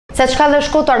सत श्री अकाल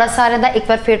दर्शकों, तुहाडा सारिਆਂ ਦਾ एक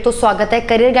बार फिर तो स्वागत है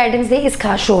करियर गाइडेंस के इस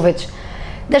खास शो विच।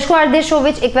 दर्शकों, अज के शो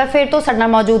विच एक बार फिर तो साडे नाल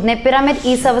मौजूद ने पिरामिड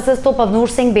ई सर्विसेज तो पवनूर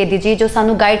सिंह बेदी जी, जो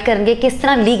सानू गाइड करनगे किस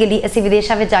तरह लीगली असीं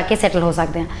विदेशों में जाके सैटल हो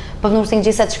सकते हैं। पवनूर सिंह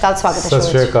जी, सत श्री अकाल, स्वागत है। सत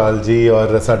श्री अकाल जी,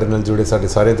 और साडे नाल जुड़े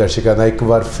साडे सारे दर्शकों का एक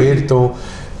बार फिर तो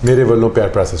मेरे वालों प्यार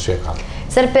भरा सत श्री अकाल।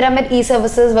 सर, पिरामिड ई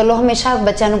सर्विसेज वालों हमेशा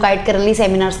बच्चों को गाइड करने लिए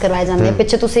सैमीनार्स करवाए जाते हैं,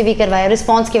 पिछे तुसीं भी करवाया,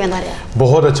 रिस्पॉन्स किवें दा रहा?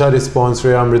 बहुत अच्छा रिस्पॉन्स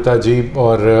रहा अमृता जी,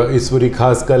 और इस बारी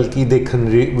खास गल की देखन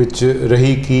विच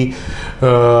रही कि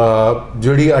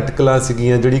जिहड़ी अटकलां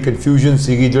सीगियां, जिहड़ी कन्फ्यूजन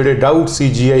सीगी, जिहड़े डाउट सी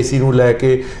GIC नूं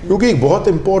लैके, क्योंकि एक बहुत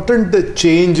इंपॉर्टेंट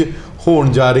चेंज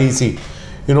होण जा रही सी।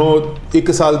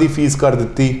 1 साल की फीस कर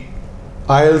दी,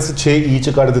 IELTS 6 ईच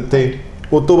कर दिते,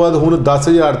 उस तो बाद हुण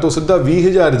 10,000 तो सीधा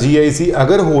 20,000 GIC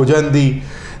अगर हो जाती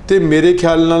तो मेरे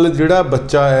ख्याल नाल जिहड़ा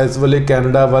बच्चा इस वेले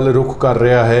कैनेडा वाल रुख कर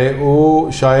रहा है वो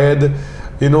शायद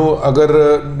अगर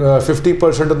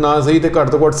 50% ना सही तो घट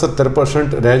तो घट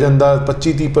 70% रह जाता।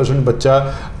 25-30% बच्चा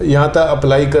या तो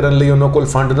अपलाई करन लई उन्हां कोल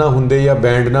फंड ना हुंदे या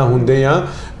बैंड ना हुंदे या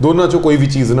दोनों चों कोई भी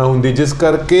चीज़ ना हुंदी, जिस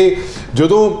करके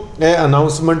जदों यह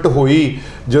अनाउंसमेंट हुई,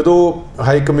 जदों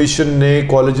हाई कमीशन ने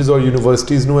कॉलेजेस और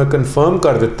यूनिवर्सिटीज़ नूं कन्फर्म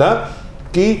कर दिता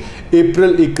कि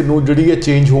April 1 नूं जिहड़ी ये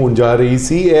चेंज होण जा रही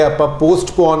सी, ये आपां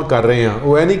पोस्टपोन कर रहे हैं।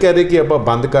 वो नहीं कह रहे कि आपां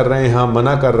बंद कर रहे हैं,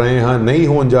 मना कर रहे हैं, नहीं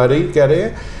होण जा रही, कह रहे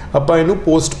हैं आपां इहनूं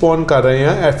पोस्टपोन कर रहे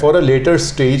हैं for a later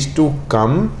stage to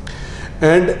come.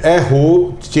 And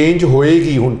change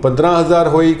होएगी, हुण 15,000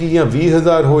 होएगी या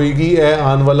 20,000 होएगी, यह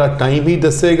आने वाला time he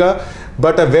दसेगा।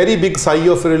 But a very big sigh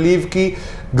of relief की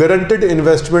गारंटेड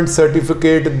इन्वेस्टमेंट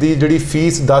सर्टिफिकेट की जिहड़ी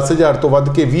फीस 10,000 तो वध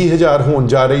के 20,000 होण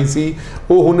जा रही सी,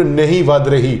 वो हुण नहीं वध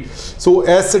रही। सो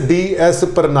SDS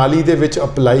प्रणाली दे विच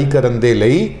अपलाई करन दे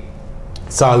लई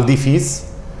साल की फीस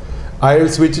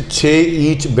IELTS विच 6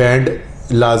 ईच बैंड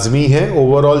लाजमी है,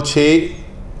 ओवरऑल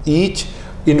 6 ईच,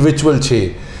 इंडिविजुअल 6।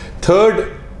 थर्ड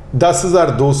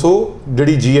 10,200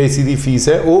 जिहड़ी GIC की फीस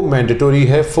है वो मैंडेटोरी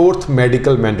है। फोर्थ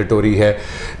मैडिकल मैंडेटोरी है।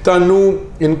 तुहानू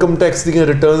इनकम टैक्स दी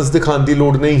रिटर्नस दिखाने की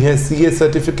लोड़ नहीं है, CA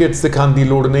सर्टिफिकेट्स दिखाने की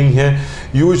लोड़ नहीं है।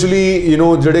 यूजली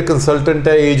जिहड़े कंसलटेंट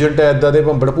है, एजेंट है, इदां दे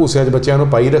भंबड़ भूसिया बच्चों को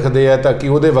पाई रखते हैं ताकि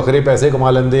वो वखरे पैसे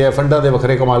कमा लेंदे है, फंडा के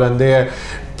वखरे कमा लेंदे है,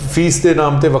 फीस के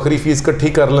नाम पर वक्री फीस इकट्ठी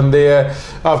कर लेंदे है,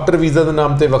 आफ्टर वीज़ा के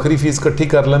नाम पर वक्री फीस इकट्ठी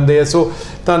कर लेंदे है। सो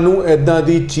तुहानू इदां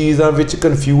दी चीज़ों में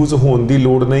कन्फ्यूज़ होने की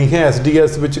लोड़ नहीं है।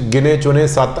 SDS विच गिने चुने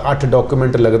 7-8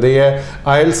 डॉक्यूमेंट लगते हैं।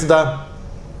 IELTS का,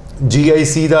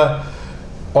 GIC का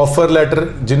ऑफर लैटर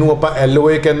जिन्हों आप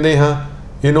LOA कहते हाँ,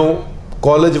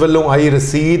 कॉलेज वालों आई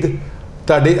रसीद,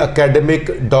 तुहाडे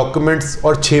अकैडमिक डॉक्यूमेंट्स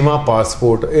और 6वां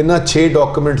पासपोर्ट। इन्हां 6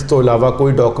 डॉक्यूमेंट्स तो इलावा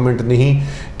कोई डॉक्यूमेंट नहीं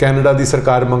कैनेडा की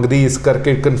सरकार मंगती, इस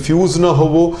करके कन्फ्यूज़ ना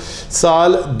होवो।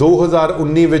 साल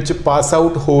 2019 विच पास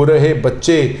आउट हो रहे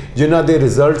बच्चे जिन्हां दे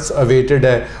रिजल्ट्स अवेटेड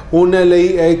है, उन्हां लई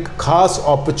एक खास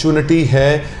अपॉर्चुनिटी है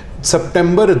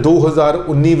सितंबर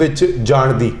 2019 विच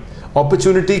जाण दी।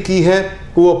 अपॉर्चुनिटी की है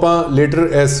वो आपां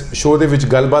लेटर इस शो दे विच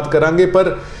गलबात करांगे,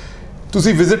 पर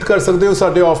तुसी विजिट कर सकते हो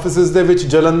साडे ऑफिसिस दे विच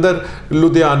जलंधर,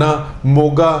 लुधियाना,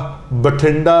 मोगा,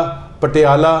 बठिंडा,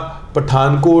 पटियाला,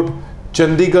 पठानकोट,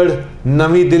 चंडीगढ़,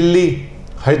 नवी दिल्ली,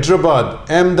 हैदराबाद,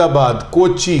 अहमदाबाद,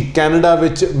 कोची, कैनेडा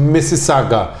विच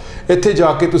मिसिसागा। इत्थे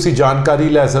जाके तुसी जानकारी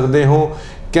लै सकते हो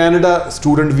कैनेडा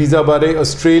स्टूडेंट वीज़ा बारे,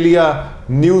 आस्ट्रेलिया,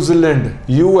 न्यूजीलैंड,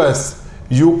 US,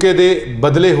 UK दे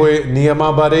बदले हुए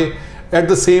नियमां बारे। At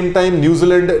the same time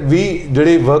New Zealand भी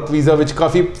जिहड़े वर्क वीज़ा विच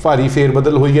काफ़ी भारी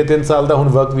फेरबदल हुई है, 3 साल का हुण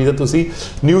वर्क वीज़ा तुसी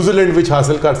न्यूजीलैंड विच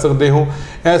हासिल कर सकते हो।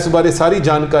 इस बारे सारी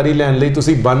जानकारी लैण लई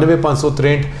तुसी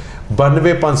 92,563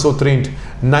 92,563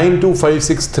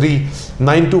 92563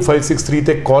 92563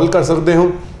 ते कॉल कर सकते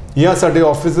हो या साडे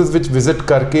ऑफिसिस विच विजिट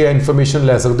करके इन्फॉर्मेशन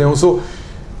लै सकते हो। सो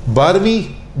 12वीं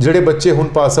जिहड़े बच्चे हुण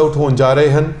पास आउट होण जा रहे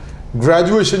हैं,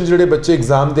 ग्रैजुएशन जिहड़े बच्चे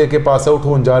एग्जाम दे के पास आउट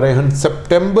होण जा रहे हैं,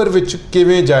 सितंबर विच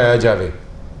किवें जाया जाए,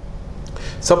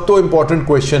 सब तो इंपॉर्टेंट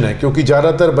क्वेश्चन है। क्योंकि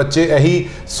ज़्यादातर बच्चे यही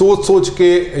सोच के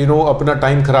अपना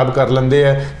टाइम खराब कर लेंदे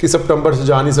है कि सितंबर से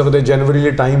जा नहीं सकते, जनवरी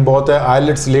लिए टाइम बहुत है,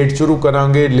 IELTS लेट शुरू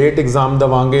करांगे, लेट एग्जाम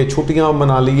देवांगे, छुट्टियां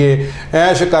मना लीए,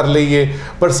 ऐश कर लीए।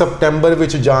 पर सितंबर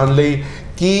विच जाण लई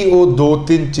कि वो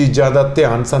 2-3 चीज़ों का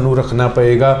ध्यान सानू रखना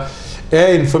पएगा। यह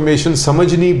इन्फॉर्मेशन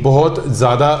समझनी बहुत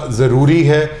ज़्यादा ज़रूरी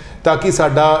है ताकि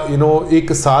साडा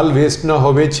 1 साल वेस्ट ना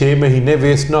होवे, 6 महीने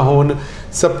वेस्ट ना होन।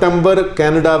 सितंबर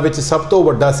कैनेडा विच सब तो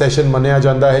वड्डा सैशन मनिया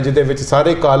जाता है, जिहदे विच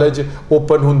सारे कॉलेज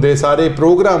ओपन होंदे, सारे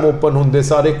प्रोग्राम ओपन होंदे,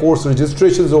 सारे कोर्स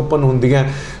रजिस्ट्रेशन ओपन होंदियां।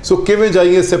 सो किवें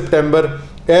जाइए सितंबर,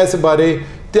 इस बारे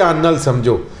ध्यान नाल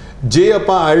समझो। जे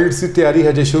आपां IELTS की तैयारी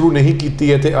हजे शुरू नहीं की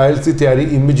है तो IELTS की तैयारी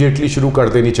इमीजिएटली शुरू कर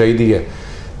देनी चाहिए है।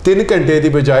 3 ਘੰਟੇ ਦੀ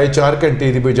ਬਜਾਏ 4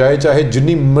 ਘੰਟੇ ਦੀ ਬਜਾਏ ਚਾਹੇ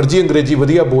ਜਿੰਨੀ ਮਰਜ਼ੀ ਅੰਗਰੇਜ਼ੀ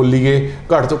ਵਧੀਆ ਬੋਲ ਲਈਏ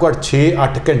ਘੱਟ ਤੋਂ ਘੱਟ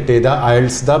 6-8 ਘੰਟੇ ਦਾ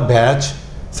ਆਇਲਟਸ ਦਾ ਬੈਚ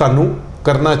ਸਾਨੂੰ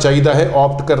ਕਰਨਾ ਚਾਹੀਦਾ ਹੈ,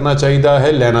 ਆਪਟ ਕਰਨਾ ਚਾਹੀਦਾ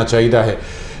ਹੈ, ਲੈਣਾ ਚਾਹੀਦਾ ਹੈ।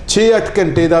 6-8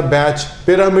 ਘੰਟੇ ਦਾ ਬੈਚ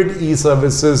ਪਿਰਾਮਿਡ ਈ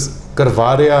ਸਰਵਿਸਿਜ਼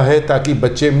ਕਰਵਾ ਰਿਹਾ ਹੈ ਤਾਂ ਕਿ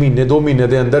ਬੱਚੇ ਮਹੀਨੇ 2 ਮਹੀਨੇ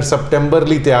ਦੇ ਅੰਦਰ ਸਪਟੈਂਬਰ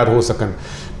ਲਈ ਤਿਆਰ ਹੋ ਸਕਣ।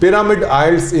 ਪਿਰਾਮਿਡ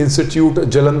ਆਇਲਟਸ ਇੰਸਟੀਚਿਊਟ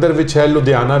ਜਲੰਧਰ ਵਿੱਚ ਹੈ,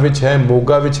 ਲੁਧਿਆਣਾ ਵਿੱਚ ਹੈ,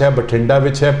 ਮੋਗਾ ਵਿੱਚ ਹੈ, ਬਠਿੰਡਾ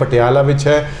ਵਿੱਚ ਹੈ, ਪਟਿਆਲਾ ਵਿੱਚ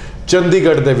ਹੈ,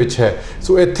 ਚੰਡੀਗੜ੍ਹ ਦੇ ਵਿੱਚ ਹੈ।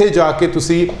 ਸੋ ਇੱਥੇ ਜਾ ਕੇ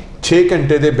ਤੁਸੀਂ 6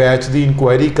 ਘੰਟੇ ਦੇ ਬੈਚ ਦੀ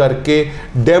ਇਨਕੁਆਇਰੀ ਕਰਕੇ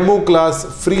demo class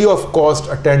free of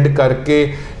cost attend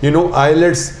ਕਰਕੇ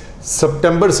ਆਇਲਟਸ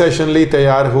ਸਪਟੈਂਬਰ ਸੈਸ਼ਨ ਲਈ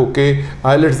ਤਿਆਰ ਹੋ ਕੇ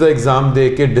ਆਇਲਟਸ ਦਾ ਐਗਜ਼ਾਮ ਦੇ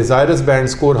ਕੇ ਡਿਜ਼ਾਇਰਸ ਬੈਂਡ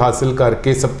ਸਕੋਰ ਹਾਸਿਲ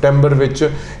ਕਰਕੇ ਸਪਟੈਂਬਰ ਵਿੱਚ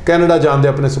ਕੈਨੇਡਾ ਜਾਣ ਦੇ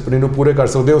ਆਪਣੇ ਸੁਪਨੇ ਨੂੰ ਪੂਰੇ ਕਰ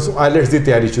ਸਕਦੇ ਹੋ। ਸੋ ਆਇਲਟਸ ਦੀ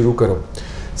ਤਿਆਰੀ ਸ਼ੁਰੂ ਕਰੋ।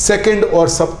 ਸੈਕੰਡ ਔਰ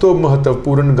ਸਭ ਤੋਂ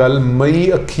ਮਹੱਤਵਪੂਰਨ ਗੱਲ,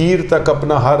 ਮਈ ਅਖੀਰ ਤੱਕ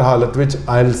ਆਪਣਾ ਹਰ ਹਾਲਤ ਵਿੱਚ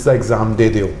ਆਇਲਟਸ ਦਾ ਐਗਜ਼ਾਮ ਦੇ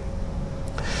ਦਿਓ।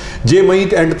 ਜੇ ਮਈ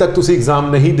ਐਂਡ ਤੱਕ ਤੁਸੀਂ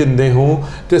ਐਗਜ਼ਾਮ ਨਹੀਂ ਦਿੰਦੇ ਹੋ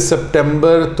ਤੇ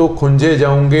ਸਪਟੈਂਬਰ ਤੋਂ ਖੁੰਝੇ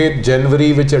ਜਾਓਗੇ,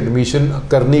 ਜਨਵਰੀ ਵਿੱਚ ਐਡਮਿਸ਼ਨ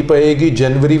ਕਰਨੀ ਪਏਗੀ।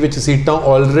 ਜਨਵਰੀ ਵਿੱਚ ਸੀਟਾਂ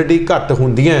ਆਲਰੇਡੀ ਘੱਟ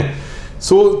ਹੁੰਦੀਆਂ,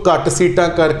 ਸੋ ਘੱਟ ਸੀਟਾਂ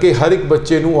ਕਰਕੇ ਹਰ ਇੱਕ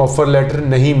ਬੱਚੇ ਨੂੰ ਆਫਰ ਲੈਟਰ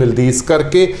ਨਹੀਂ ਮਿਲਦੀ। ਇਸ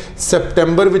ਕਰਕੇ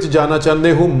ਸਪਟੈਂਬਰ ਵਿੱਚ ਜਾਣਾ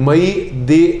ਚਾਹੁੰਦੇ ਹੋ, ਮਈ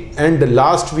ਦੇ ਐਂਡ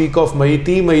ਲਾਸਟ ਵੀਕ ਆਫ ਮਈ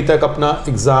 30 ਮਈ ਤੱਕ ਆਪਣਾ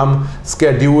ਐਗਜ਼ਾਮ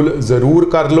ਸਕੈਡਿਊਲ ਜ਼ਰੂਰ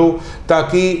ਕਰ ਲਓ ਤਾਂ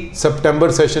ਕਿ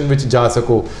ਸਪਟੈਂਬਰ ਸੈਸ਼ਨ ਵਿੱਚ ਜਾ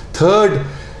ਸਕੋ। ਥਰਡ,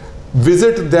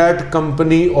 ਵਿਜ਼ਿਟ ਦੈਟ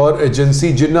ਕੰਪਨੀ ਔਰ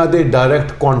ਏਜੰਸੀ ਜਿਨ੍ਹਾਂ ਦੇ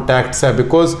ਡਾਇਰੈਕਟ ਕੰਟੈਕਟਸ ਹੈ,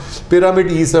 ਬਿਕੋਜ਼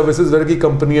ਪਿਰਾਮਿਡ ਈ ਸਰਵਿਸਿਜ਼ ਵਰਗੀ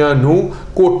ਕੰਪਨੀਆਂ ਨੂੰ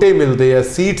ਕੋਟੇ ਮਿਲਦੇ ਆ,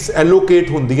 ਸੀਟਸ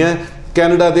ਐਲੋਕੇਟ ਹੁੰਦੀਆਂ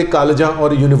ਕੈਨੇਡਾ ਦੇ ਕਾਲਜਾਂ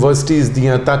ਔਰ ਯੂਨੀਵਰਸਿਟੀਜ਼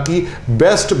ਦੀਆਂ ਤਾਂ ਕਿ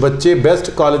ਬੈਸਟ ਬੱਚੇ ਬੈਸਟ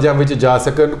ਕਾਲਜਾਂ ਵਿੱਚ ਜਾ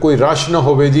ਸਕਣ। ਕੋਈ ਰਸ਼ ਨਾ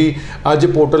ਹੋਵੇ ਜੀ ਅੱਜ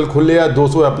ਪੋਰਟਲ ਖੁੱਲਿਆ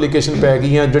 200 ਐਪਲੀਕੇਸ਼ਨ ਪੈ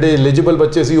ਗਈਆਂ, ਜਿਹੜੇ ਐਲੀਜੀਬਲ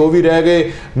ਬੱਚੇ ਸੀ ਉਹ ਵੀ ਰਹਿ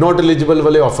ਗਏ, ਨਾਟ ਐਲੀਜੀਬਲ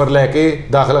ਵਾਲੇ ਆਫਰ ਲੈ ਕੇ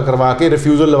ਦਾਖਲਾ ਕਰਵਾ ਕੇ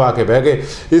ਰਿਫਿਊਜ਼ਲ ਲਵਾ ਕੇ ਬਹਿ ਗਏ।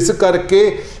 ਇਸ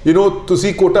ਕਰਕੇ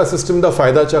ਤੁਸੀਂ ਕੋਟਾ ਸਿਸਟਮ ਦਾ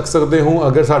ਫਾਇਦਾ ਚੱਕ ਸਕਦੇ ਹੋ।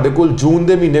 ਅਗਰ ਸਾਡੇ ਕੋਲ ਜੂਨ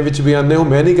ਦੇ ਮਹੀਨੇ ਵਿੱਚ ਵੀ ਆਉਂਦੇ ਹੋ,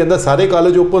 ਮੈਂ ਨਹੀਂ ਕਹਿੰਦਾ ਸਾਰੇ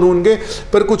ਕਾਲਜ ਓਪਨ ਹੋਣਗੇ,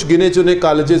 ਪਰ ਕੁਝ ਗਿਣੇ ਚੁਣੇ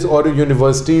ਕਾਲਜਸ ਔਰ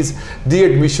ਯੂਨੀਵਰਸਿਟੀਜ਼ ਦੀ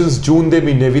ਐਡਮਿਸ਼ਨਸ ਜੂਨ ਦੇ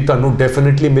ਮਹੀਨੇ ਵੀ ਤੁਹਾਨੂੰ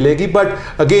ਡੈਫੀਨਿਟਲੀ ਮਿਲੇਗੀ। ਬਟ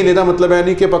ਅਗੇਨ ਇਹਦਾ ਮਤਲਬ ਹੈ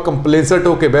ਨਹੀਂ ਕਿ ਆਪਾਂ ਕੰਪਲੇਸੈਂਟ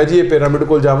ਹੋ ਕੇ ਬਹਿ ਜਾਈਏ, ਪਿਰਾਮਿਡ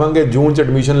ਕੋਲ ਜਾਵਾਂਗੇ ਜੂਨ 'ਚ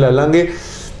ਐਡਮਿਸ਼ਨ ਲੈ ਲਾਂਗੇ।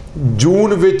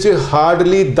 ਜੂਨ ਵਿੱਚ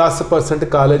ਹਾਰਡਲੀ 10%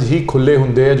 ਕਾਲਜ ਹੀ ਖੁੱਲੇ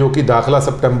ਹੁੰਦੇ ਆ ਜੋ ਕਿ ਦਾਖਲਾ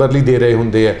ਸਪਟੈਂਬਰ ਲਈ ਦੇ ਰਹੇ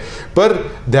ਹੁੰਦੇ ਆ, ਪਰ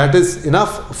that is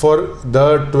enough for the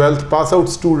 12th pass out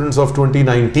students of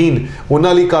 2019,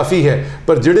 ਉਹਨਾਂ ਲਈ ਕਾਫੀ ਹੈ।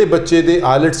 ਪਰ ਜਿਹੜੇ ਬੱਚੇ ਦੇ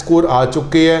ਆਇਲਟ ਸਕੋਰ ਆ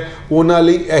ਚੁੱਕੇ ਹੈ ਉਹਨਾਂ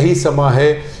ਲਈ ਇਹੀ ਸਮਾਂ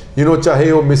ਹੈ। ਚਾहे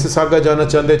वो मिसिसागा जाना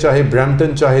चाहते, चाहे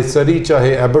ब्रैम्पटन, चाहे सरी,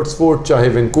 चाहे एबर्ट्सफोर्ड, चाहे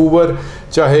वैंकूवर,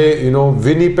 चाहे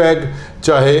विनीपैग,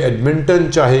 चाहे एडमिंटन,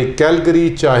 चाहे कैलगरी,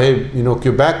 चाहे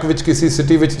क्यूबैक विच किसी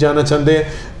सिटी विच जाना चाहते हैं,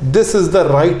 this is the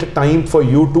right time for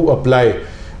you to apply.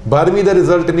 12वीं का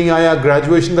रिजल्ट नहीं आया,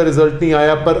 ग्रैजुएशन का रिजल्ट नहीं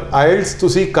आया, पर आइल्स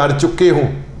तुसी कर चुके हो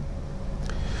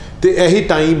तो यही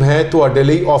टाइम है तुहाडे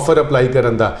लई ऑफर अप्लाई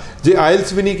करन दा। जे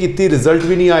आइल्स भी नहीं कीती, रिजल्ट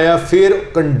भी नहीं आया, फिर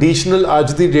कंडीशनल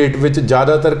अज की डेट में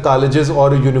ज़्यादातर कॉलेजेस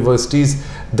और यूनिवर्सिटीज़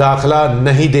दाखला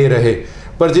नहीं दे रहे।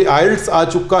 पर जे आइल्स आ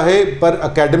चुका है पर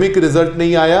अकैडमिक रिजल्ट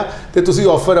नहीं आया तो तुसी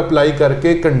ऑफर अप्लाई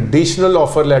करके कंडीशनल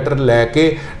ऑफर लैटर लैके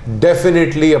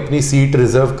डेफिनेटली अपनी सीट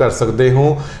रिजर्व कर सकते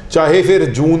हो। चाहे फिर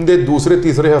जून के दूसरे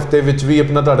तीसरे हफ्ते विच भी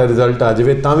अपना तुहाडा रिजल्ट आ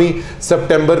जाए तां भी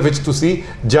सप्टैंबर विच तुसी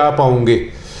जा पाओगे।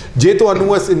 जे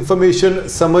तुहानू इस इन्फॉर्मेशन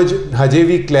समझ हजे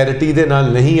भी क्लैरिटी दे नाल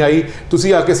नहीं आई,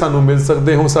 तुसी आके सानू मिल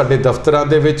सकते हो, साडे दफ्तरां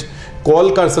दे विच कॉल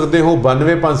कर सकते हो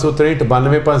 92 563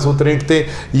 92 563 ते,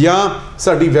 या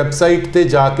साडी वैबसाइट ते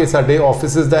जाके साडे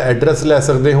ऑफिसेस दा एड्रैस लै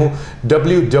सकते हो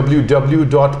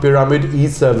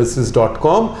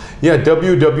www.pyramidEservices.com या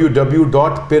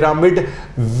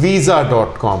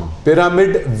www.pyramidvisa.com।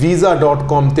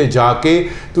 pyramidvisa.com ते जाके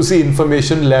तुसी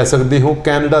इन्फॉर्मेशन लै सकते हो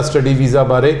कैनेडा स्टडी वीज़ा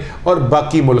बारे और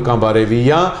बाकी मुल्कां बारे भी,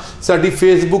 या साडी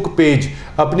फेसबुक पेज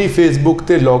अपनी फेसबुक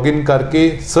ते लॉगिन करके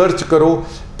सर्च करो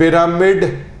पिरामिड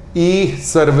ई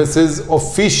सर्विसेज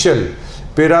ऑफिशियल,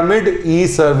 पिरामिड ई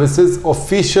सर्विसेज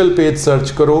ऑफिशियल पेज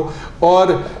सर्च करो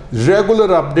और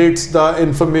रेगुलर अपडेट्स दा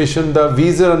इन्फॉर्मेशन दा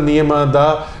वीज़ा नियमां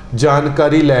दा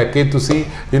जानकारी लैके तुसी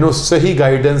सही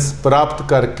गाइडेंस प्राप्त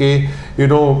करके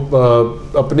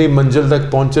अपनी मंजिल तक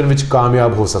पहुंचने विच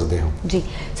कामयाब हो सकते हो। जी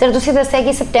सर, तुसी दस्सिया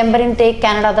कि सितंबर इनटेक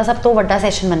कैनेडा दा सब तो वड्डा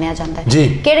सैशन मन्निया जाता है जी,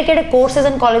 किहड़े-किहड़े कोर्सेज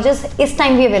एंड कॉलेजेस इस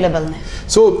टाइम भी अवेलेबल ने?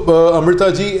 सो अमृता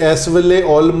जी, इस वेले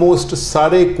ऑलमोस्ट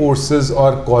सारे कोर्सेज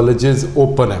और कॉलेजेस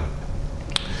ओपन है।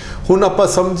 हुण आपां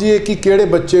समझिए कि किहड़े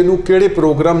बच्चे नूं किहड़े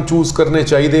प्रोग्राम चूज करने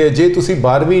चाहिए। जे तुसी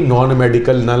 12वीं नॉन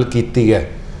मैडिकल नाल कीती है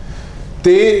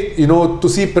तो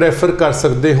तुसी प्रेफर कर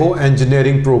सकते हो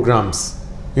इंजीनियरिंग प्रोग्राम्स।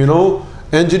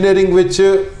 इंजीनियरिंग विच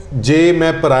जे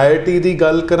मैं प्रायोरिटी की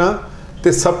गल करा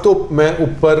तो सब तो मैं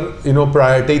उपर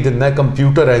प्रायोरिटी दिंदा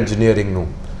कंप्यूटर इंजीनियरिंग नूं,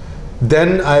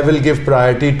 then I will give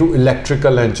priority to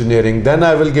electrical engineering, then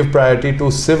I will give priority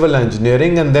to civil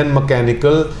engineering, and then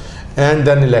mechanical and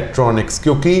then electronics,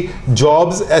 क्योंकि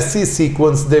जॉब्स ऐसी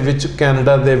सीक्वेंस दे विच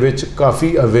कैनेडा दे विच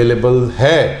काफ़ी अवेलेबल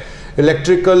है।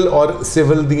 इलैक्ट्रिकल और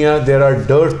सिविल दियाँ there are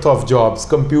dearth of jobs.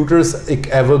 Computers एक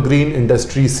evergreen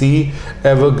industry सी,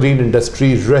 evergreen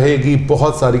industry रहेगी,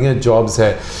 बहुत सारियाँ jobs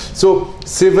है। सो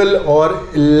सिविल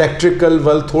और इलैक्ट्रिकल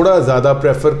वाल थोड़ा ज़्यादा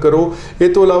प्रेफर करो। ये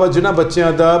तो अलावा जिन्होंने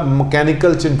बच्चों का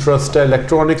मकैनिकल च इंटरस्ट है,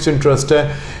 इलैक्ट्रॉनिक्स इंटरस्ट है,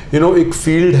 एक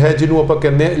फील्ड है जिन्हों आप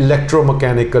कहते हैं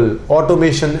इलैक्ट्रोमकैनिकल,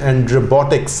 ऑटोमेशन एंड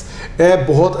रोबोटिक्स, ये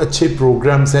बहुत अच्छे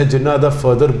प्रोग्राम्स हैं जिन्हों का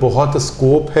फर्दर बहुत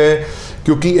स्कोप है,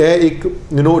 क्योंकि यह एक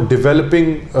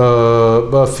डिवेलपिंग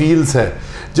फील्ड्स है।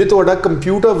 जे तुहाडा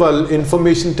कंप्यूटर वाल,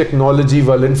 इनफॉर्मेशन टैक्नोलॉजी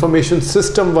वाल, इनफॉर्मेशन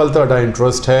सिस्टम वाल तुहाडा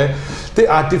इंटरस्ट है, तो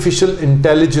आर्टिफिशियल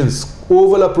इंटैलीजेंस वो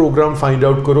वाला प्रोग्राम फाइंड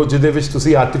आउट करो जिहदे विच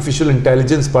तुसीं आर्टिफिशियल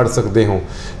इंटैलीजेंस पढ़ सकते हो,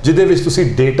 जिहदे विच तुसीं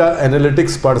डेटा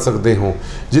एनालिटिक्स पढ़ सकते हो,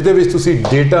 जिहदे विच तुसीं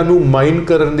डेटा नूं माइन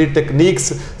करन दी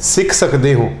टेक्नीक्स सीख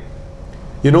सकते हो।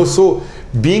 So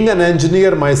being an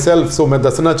engineer my self, सो मैं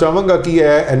दसना चाहांगा कि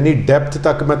इन्नी डैप्थ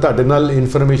तक मैं तुहाडे नाल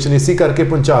इन्फॉर्मेशन इसी करके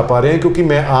पहुँचा पा रहा क्योंकि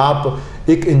मैं आप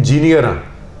एक इंजीनियर हाँ।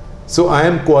 सो I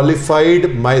am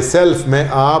qualified my self. मैं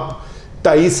आप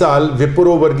 2.5 साल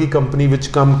विप्रो वर्गी कंपनी विच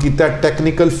काम किया,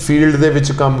 टैक्नीकल फील्ड दे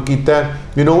विच काम किया,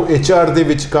 HR दे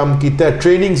विच काम किया,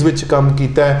 ट्रेनिंग्स विच काम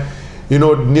किया,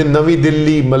 नवी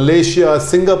दिल्ली, मलेशिया,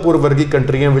 सिंगापुर वर्गी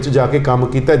कंट्रियां विच जाके काम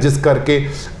किया, जिस करके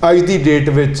अज की डेट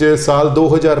विच साल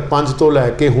 2005 तो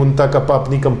लैके हुण तक आप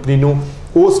अपनी कंपनी नूं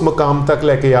उस मकाम तक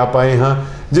लैके आ पाए हाँ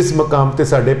जिस मकाम ते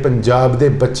साडे पंजाब दे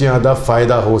बच्चों का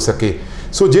फायदा हो सके।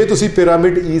 सो जे तुसी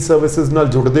पिरामिड ई सर्विसेज नाल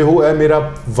जुड़ते हो, यह मेरा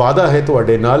वादा है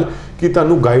तुहाडे नाल कि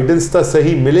तुहानूं गाइडेंस तो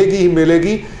सही मिलेगी ही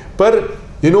मिलेगी, पर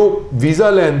वीज़ा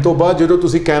लैन तो बाद जो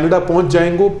तुसी कैनेडा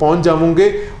पहुँच जाओगे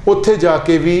उत्थे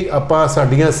जाके भी आपां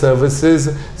साडियां सर्विसेज,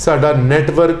 साडा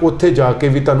नैटवर्क उत्थे जाके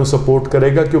भी तुहानूं सपोर्ट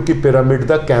करेगा, क्योंकि पिरामिड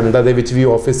दा कैनेडा दे विच भी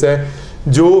ऑफिस है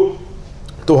जो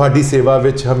तुहाडी सेवा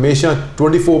विच हमेशा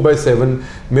 24/7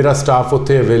 मेरा स्टाफ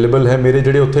उत्थे अवेलेबल है। मेरे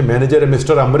जिहड़े उत्थे मैनेजर है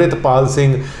मिस्टर अमृतपाल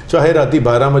सिंह, चाहे राती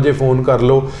 12 बजे फोन कर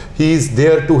लो, he is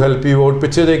there to help you out.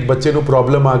 पिछे जे एक बच्चे नूं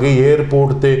प्रॉब्लम आ गई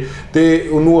एयरपोर्ट ते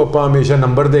उन्होंने आपां हमेशा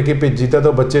नंबर दे के भेजी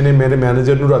तो बच्चे ने मेरे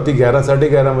मैनेजर नूं राती 11 साढ़े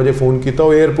 11 बजे फोन किया,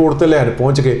 वो एयरपोर्ट ते लैन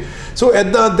पहुँच गए। सो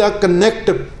इदां दा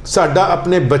कनैक्ट साडा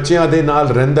अपने बच्चों दे नाल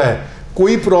रहिंदा है।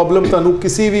 कोई प्रॉब्लम तुहानूं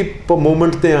किसी भी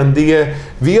मोमेंट ते आंदी है,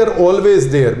 वी आर ऑलवेज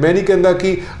देयर। मैं नहीं कहता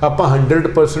कि आप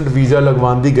 100% वीज़ा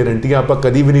लगवाने की गारंटियां आप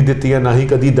कभी भी नहीं दित्तियां, ना ही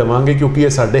कभी देवांगे, क्योंकि ये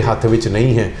साडे हथ विच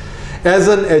नहीं है। As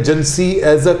an agency,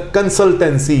 as a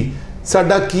consultancy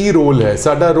साडा की रोल है?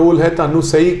 साडा रोल है तुहानूं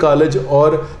सही कॉलेज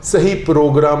और सही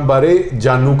प्रोग्राम बारे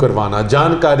जानू करवाना,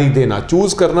 जानकारी देना।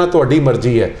 चूज़ करना तुहाडी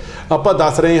मर्जी है। आपां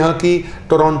दस रहे हाँ कि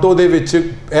टोरंटो दे विच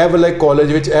ए वाले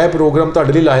कॉलेज विच ए प्रोग्राम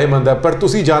तुहाडे लई लाहेमंद है, पर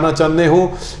तुसीं जाना चाहते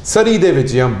हो सरी दे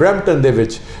विच या ब्रैम्पटन दे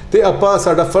विच, ते आपां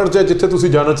साडा फर्ज है जिथे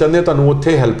तुसीं जाना चाहते हो तुहानूं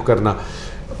उत्थे हैल्प करना,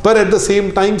 पर एट द सेम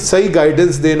टाइम सही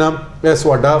गाइडेंस देना यह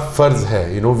साडा फर्ज है।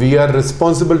 We are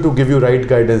responsible to give you right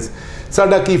guidance.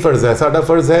 साडा की फर्ज है? साडा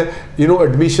फर्ज है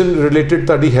एडमिशन रिलेटेड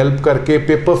तुहाडी हेल्प करके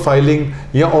पेपर फाइलिंग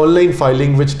या ऑनलाइन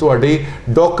फाइलिंग विच तुहाडी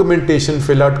डॉक्यूमेंटेशन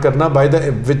फिल आउट करना by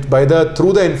the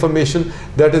through the information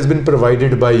that has been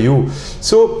provided by you.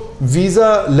 So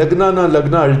visa लगना ना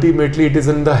लगना ultimately it is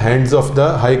in the hands of the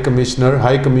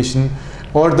high commission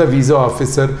और the visa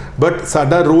officer, but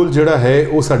साडा role जिहड़ा है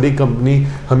वो साडी company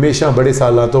हमेशा बड़े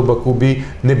सालों तो बखूबी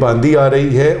निभाती आ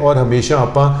रही है और हमेशा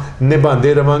आपां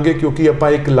निभाते रहांगे, क्योंकि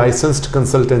आपां एक लाइसेंस्ड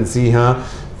कंसल्टेंसी हाँ,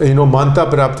 मानता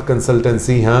प्राप्त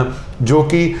कंसल्टेंसी हाँ, जो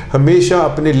कि हमेशा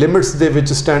अपने लिमिट्स दे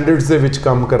विच, स्टैंडर्ड्स दे विच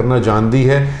काम करना जानती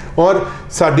है। और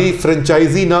साडी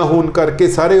फ्रेंचाइजी ना होने करके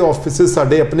सारे ऑफिस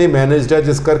साडे अपने मैनेज्ड है,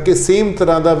 जिस करके सेम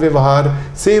तरह का व्यवहार,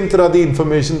 सेम तरह की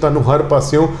इन्फॉर्मेशन तुहानूं हर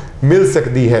पासियों मिल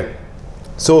सकती है।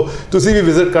 सो तुसी भी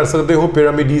विजिट कर सकते हो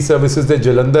पिरामिड ई सर्विसेज दे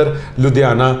जलंधर,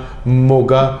 लुधियाना,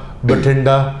 मोगा,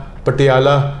 बठिंडा,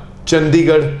 पटियाला,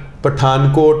 चंडीगढ़,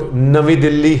 पठानकोट, नवी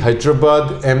दिल्ली, हैदराबाद,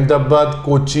 अहमदाबाद,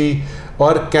 कोची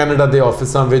और कैनेडा के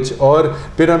ऑफिसां विच, और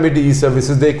पिरामिड ई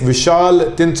सर्विसेज दे एक विशाल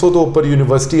 300 तो उपर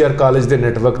यूनिवर्सिटी और कॉलेज के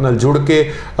नैटवर्क नाल जुड़ के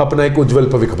अपना एक उज्जवल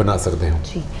भविख बना सकते हो।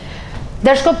 जी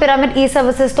दर्शकों, पिरामिड ई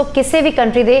सर्विसेज तो किसी भी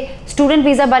कंट्री के स्टूडेंट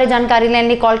वीज़ा बारे जानकारी लैन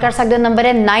लिए कॉल कर सकते हो। नंबर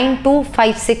है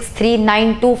 92563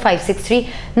 92563।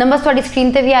 नंबर थोड़ी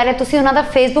स्क्रीन पर भी आ रहा है। तुसीं उन्हां दा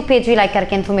फेसबुक पेज भी लाइक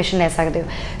करके इन्फॉर्मेशन ले सकते हो।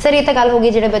 सर ये तो गल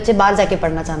होगी जिहड़े बच्चे बाहर जाके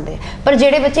पढ़ना चाहते हैं, पर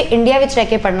जिहड़े बच्चे इंडिया में रह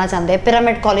के पढ़ना चाहते हैं,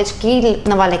 पिरामिड कॉलेज की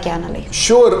नवा लेके आने लई?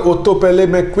 श्योर, उस तो पहले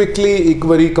मैं क्विकली एक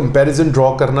बारी कंपैरिजन ड्रॉ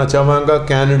करना चाहांगा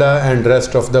Canada and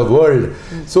rest of the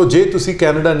world. सो जे तुसीं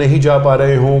कैनेडा नहीं जा पा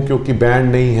रहे हो क्योंकि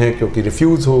बैंड नहीं है, क्योंकि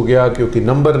रिफ्यूज़ हो गया, क्योंकि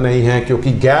नंबर नहीं है,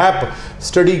 क्योंकि गैप,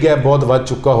 स्टडी गैप बहुत बढ़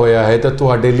चुका होया है, तो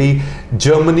तुहाडे लई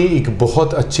जर्मनी एक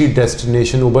बहुत अच्छी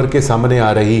डेस्टिनेशन उभर के सामने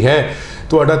आ रही है।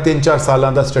 ਤੁਹਾਡਾ 3-4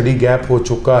 ਸਾਲਾਂ ਦਾ ਸਟੱਡੀ ਗੈਪ ਹੋ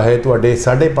ਚੁੱਕਾ ਹੈ, ਤੁਹਾਡੇ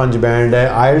 5.5 ਬੈਂਡ ਹੈ,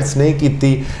 ਆਇਲਟਸ ਨਹੀਂ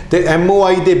ਕੀਤੀ ਤੇ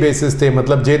MOI ਦੇ ਬੇਸਿਸ ਤੇ,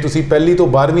 ਮਤਲਬ ਜੇ ਤੁਸੀਂ ਪਹਿਲੀ ਤੋਂ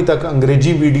 12ਵੀਂ ਤੱਕ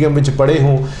ਅੰਗਰੇਜ਼ੀ ਮੀਡੀਅਮ ਵਿੱਚ ਪੜ੍ਹੇ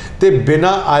ਹੋ ਤੇ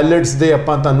ਬਿਨਾਂ ਆਇਲਟਸ ਦੇ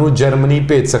ਆਪਾਂ ਤੁਹਾਨੂੰ ਜਰਮਨੀ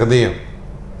ਭੇਜ ਸਕਦੇ ਹਾਂ।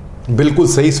 ਬਿਲਕੁਲ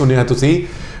ਸਹੀ ਸੁਣਿਆ ਤੁਸੀਂ,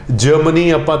 ਜਰਮਨੀ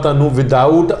ਆਪਾਂ ਤੁਹਾਨੂੰ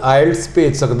ਵਿਦਆਊਟ ਆਇਲਟਸ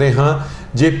ਭੇਜ ਸਕਦੇ ਹਾਂ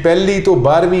ਜੇ ਪਹਿਲੀ ਤੋਂ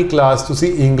 12ਵੀਂ ਕਲਾਸ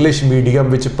ਤੁਸੀਂ ਇੰਗਲਿਸ਼ ਮੀਡੀਅਮ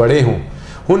ਵਿੱਚ ਪੜ੍ਹੇ ਹੋ।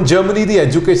 ਹੁਣ ਜਰਮਨੀ ਦੀ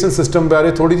ਐਜੂਕੇਸ਼ਨ ਸਿਸਟਮ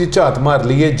ਬਾਰੇ ਥੋੜੀ ਜਿਹੀ ਝਾਤ ਮਾਰ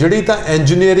ਲਈਏ। ਜਿਹੜੀ ਤਾਂ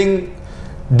ਇੰਜੀਨੀਅਰਿੰਗ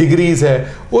ਡਿਗਰੀਜ਼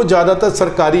ਹੈ ਉਹ ਜ਼ਿਆਦਾਤਰ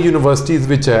ਸਰਕਾਰੀ ਯੂਨੀਵਰਸਿਟੀਜ਼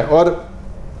ਵਿੱਚ ਹੈ, ਔਰ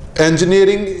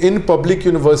engineering in public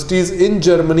universities in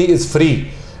Germany is free।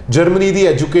 Germany the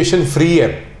education free ਹੈ,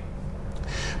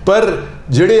 ਪਰ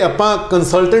ਜਿਹੜੇ ਆਪਾਂ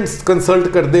ਕੰਸਲਟ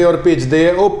ਕਰਦੇ ਔਰ ਭੇਜਦੇ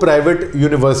ਆ ਉਹ ਪ੍ਰਾਈਵੇਟ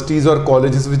ਯੂਨੀਵਰਸਿਟੀਜ਼ ਔਰ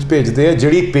ਕਾਲਜਸ ਵਿੱਚ ਭੇਜਦੇ ਆ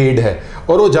ਜਿਹੜੀ ਪੇਡ ਹੈ,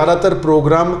 ਔਰ ਉਹ ਜ਼ਿਆਦਾਤਰ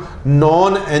ਪ੍ਰੋਗਰਾਮ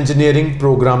ਨੌਨ ਇੰਜੀਨੀਅਰਿੰਗ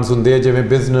ਪ੍ਰੋਗਰਾਮਸ ਹੁੰਦੇ ਆ, ਜਿਵੇਂ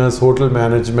business, hotel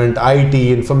management, IT,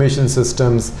 information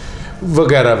systems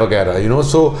ਵਗੈਰਾ ਵਗੈਰਾ,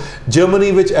 ਸੋ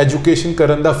ਜਰਮਨੀ ਵਿੱਚ ਐਜੂਕੇਸ਼ਨ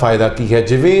ਕਰਨ ਦਾ ਫਾਇਦਾ ਕੀ ਹੈ?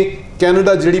 ਜਿਵੇਂ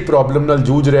ਕੈਨੇਡਾ ਜਿਹੜੀ ਪ੍ਰੋਬਲਮ ਨਾਲ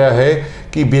ਜੂਝ ਰਿਹਾ ਹੈ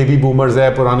ਕਿ ਬੇਬੀ ਬੂਮਰਸ ਹੈ,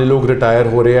 ਪੁਰਾਣੇ ਲੋਕ ਰਿਟਾਇਰ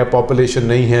ਹੋ ਰਹੇ ਆ, ਪੋਪੂਲੇਸ਼ਨ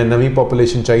ਨਹੀਂ ਹੈ, ਨਵੀਂ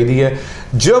ਪੋਪੂਲੇਸ਼ਨ ਚਾਹੀਦੀ ਹੈ,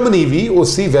 ਜਰਮਨੀ ਵੀ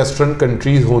ਉਸੇ ਵੈਸਟਰਨ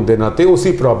ਕੰਟਰੀਜ਼ ਹੋਣ ਦੇ ਨਾਤੇ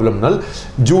ਉਸੇ ਪ੍ਰੋਬਲਮ ਨਾਲ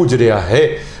ਜੂਝ ਰਿਹਾ ਹੈ।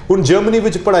 ਹੁਣ ਜਰਮਨੀ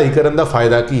ਵਿੱਚ ਪੜ੍ਹਾਈ ਕਰਨ ਦਾ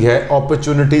ਫਾਇਦਾ ਕੀ ਹੈ?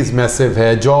 ਓਪਰਚੁਨਿਟੀਜ਼ ਮੈਸਿਵ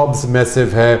ਹੈ, ਜੌਬਸ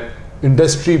ਮੈਸਿਵ ਹੈ,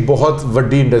 ਇੰਡਸਟਰੀ ਬਹੁਤ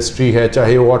ਵੱਡੀ ਇੰਡਸਟਰੀ ਹੈ,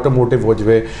 ਚਾਹੇ ਉਹ ਆਟੋਮੋਟਿਵ ਹੋ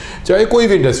ਜਾਵੇ, ਚਾਹੇ ਕੋਈ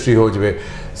ਵੀ ਇੰਡਸਟਰੀ ਹੋ ਜਾਵੇ।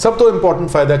 ਸਭ ਤੋਂ ਇੰਪੋਰਟੈਂਟ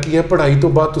ਫਾਇਦਾ ਕੀ ਹੈ? ਪੜ੍ਹਾਈ ਤੋਂ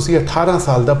ਬਾਅਦ ਤੁਸੀਂ 18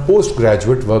 ਸਾਲ ਦਾ ਪੋਸਟ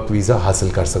ਗ੍ਰੈਜੂਏਟ ਵਰਕ ਵੀਜ਼ਾ ਹਾਸਲ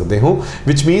ਕਰ ਸਕਦੇ ਹੋ,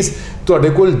 ਵਿਚ ਮੀਨਸ ਤੁਹਾਡੇ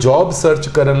ਕੋਲ ਜੌਬ ਸਰਚ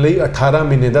ਕਰਨ ਲਈ 18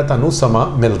 ਮਹੀਨੇ ਦਾ ਤੁਹਾਨੂੰ ਸਮਾਂ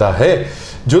ਮਿਲਦਾ ਹੈ।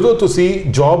 ਜਦੋਂ ਤੁਸੀਂ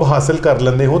ਜੌਬ ਹਾਸਲ ਕਰ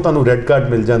ਲੈਂਦੇ ਹੋ ਤੁਹਾਨੂੰ ਰੈੱਡ ਕਾਰਡ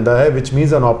ਮਿਲ ਜਾਂਦਾ ਹੈ, ਵਿਚ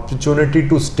means N opportunity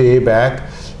to stay back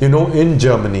in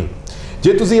Germany.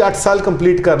 ਜੇ ਤੁਸੀਂ 8 ਸਾਲ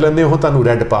ਕੰਪਲੀਟ ਕਰ ਲੈਂਦੇ ਹੋ ਤੁਹਾਨੂੰ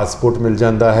ਰੈੱਡ ਪਾਸਪੋਰਟ ਮਿਲ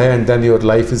ਜਾਂਦਾ ਹੈ, and then your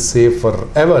life is safe for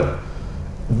ever.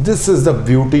 This is the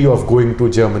beauty of going to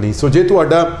Germany. ਸੋ ਜੇ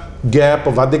ਤੁਹਾਡਾ ਗੈਪ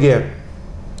ਵੱਧ ਗਿਆ,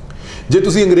 ਜੇ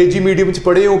ਤੁਸੀਂ ਅੰਗਰੇਜ਼ੀ ਮੀਡੀਅਮ ਵਿੱਚ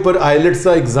ਪੜ੍ਹੇ ਹੋ ਪਰ ਆਇਲਟਸ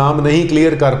ਦਾ ਐਗਜ਼ਾਮ ਨਹੀਂ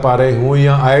ਕਲੀਅਰ ਕਰ ਪਾ ਰਹੇ ਹੋ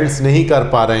ਜਾਂ ਆਇਲਟਸ ਨਹੀਂ ਕਰ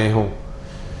ਪਾ ਰਹੇ ਹੋ,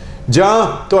 ਜਾਂ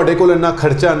ਤੁਹਾਡੇ ਕੋਲ ਇੰਨਾ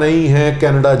ਖਰਚਾ ਨਹੀਂ ਹੈ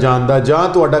ਕੈਨੇਡਾ ਜਾਣ ਦਾ, ਜਾਂ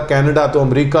ਤੁਹਾਡਾ ਕੈਨੇਡਾ ਤੋਂ,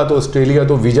 ਅਮਰੀਕਾ ਤੋਂ, ਆਸਟ੍ਰੇਲੀਆ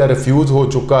ਤੋਂ ਵੀਜ਼ਾ ਰਿਫਿਊਜ਼ ਹੋ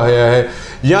ਚੁੱਕਾ ਹੋਇਆ ਹੈ,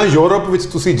 ਜਾਂ ਯੂਰਪ ਵਿੱਚ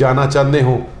ਤੁਸੀਂ ਜਾਣਾ ਚਾਹੁੰਦੇ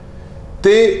ਹੋ,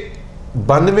 ਤੇ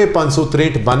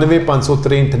 92,563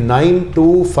 92,563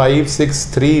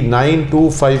 92,563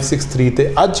 92,563 ਤੇ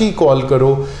ਅੱਜ ਹੀ ਕਾਲ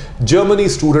ਕਰੋ। ਜਰਮਨੀ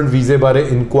ਸਟੂਡੈਂਟ ਵੀਜ਼ੇ ਬਾਰੇ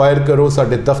ਇਨਕੁਆਇਰ ਕਰੋ,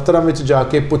 ਸਾਡੇ ਦਫ਼ਤਰਾਂ ਵਿੱਚ ਜਾ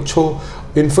ਕੇ ਪੁੱਛੋ,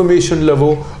 ਇਨਫੋਰਮੇਸ਼ਨ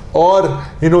ਲਵੋ, ਔਰ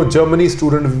ਜਰਮਨੀ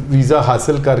ਸਟੂਡੈਂਟ ਵੀਜ਼ਾ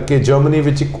ਹਾਸਲ ਕਰਕੇ ਜਰਮਨੀ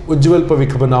ਵਿੱਚ ਇੱਕ ਉਜਵਲ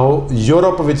ਭਵਿੱਖ ਬਣਾਓ,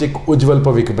 ਯੂਰਪ ਵਿੱਚ ਇੱਕ ਉਜਵਲ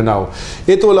ਭਵਿੱਖ ਬਣਾਓ।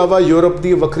 ਇਹ ਤੋਂ ਇਲਾਵਾ ਯੂਰਪ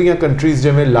ਦੀ ਵੱਖਰੀਆਂ ਕੰਟਰੀਜ਼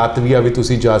ਜਿਵੇਂ ਲਾਤਵੀਆ ਵੀ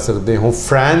ਤੁਸੀਂ ਜਾ ਸਕਦੇ ਹੋ,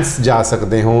 ਫਰਾਂਸ ਜਾ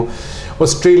ਸਕਦੇ ਹੋ,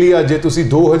 ਆਸਟ੍ਰੇਲੀਆ ਜੇ ਤੁਸੀਂ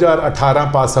 2018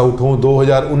 ਪਾਸ ਆਊਟ ਹੋ,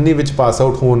 2019 ਵਿੱਚ ਪਾਸ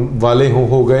ਆਊਟ ਹੋਣ ਵਾਲੇ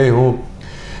ਹੋ ਗਏ ਹੋ,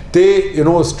 ਤੇ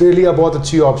ਆਸਟ੍ਰੇਲੀਆ ਬਹੁਤ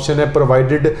ਅੱਛੀ ਆਪਸ਼ਨ ਹੈ,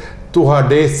 ਪ੍ਰੋਵਾਈਡਡ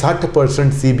ਤੁਹਾਡੇ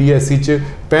 60% CBSE 'ਚ,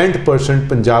 65%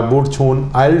 ਪੰਜਾਬ ਬੋਰਡ 'ਚ ਹੋਣ,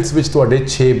 ਆਇਲਟਸ ਵਿੱਚ ਤੁਹਾਡੇ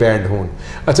 6 ਬੈਂਡ ਹੋਣ।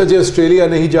 ਅੱਛਾ, ਜੇ ਆਸਟ੍ਰੇਲੀਆ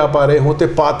ਨਹੀਂ ਜਾ ਪਾ ਰਹੇ ਹੋ ਤੇ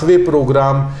ਪਾਥਵੇ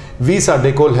ਪ੍ਰੋਗਰਾਮ ਵੀ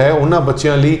ਸਾਡੇ ਕੋਲ ਹੈ ਉਹਨਾਂ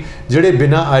ਬੱਚਿਆਂ ਲਈ ਜਿਹੜੇ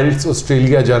ਬਿਨਾਂ ਆਇਲਟਸ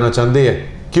ਆਸਟ੍ਰੇਲੀਆ ਜਾਣਾ ਚਾਹੁੰਦੇ ਹੈ।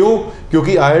 ਕਿਉਂ?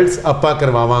 ਕਿਉਂਕਿ ਆਇਲਟਸ ਆਪਾਂ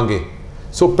ਕਰਵਾਵਾਂਗੇ।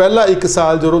 ਸੋ ਪਹਿਲਾ 1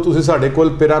 ਸਾਲ ਜਦੋਂ ਤੁਸੀਂ ਸਾਡੇ ਕੋਲ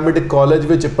ਪਿਰਾਮਿਡ ਕਾਲਜ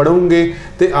ਵਿੱਚ ਪੜ੍ਹੋਗੇ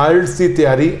ਤੇ ਆਇਲਟਸ ਦੀ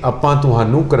ਤਿਆਰੀ ਆਪਾਂ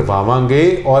ਤੁਹਾਨੂੰ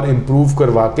ਕਰਵਾਵਾਂਗੇ, ਔਰ ਇੰਪਰੂਵ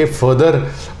ਕਰਵਾ ਕੇ ਫਰਦਰ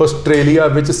ਆਸਟ੍ਰੇਲੀਆ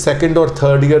ਵਿੱਚ 2nd ਔਰ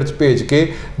 3rd ਈਅਰ 'ਚ ਭੇਜ ਕੇ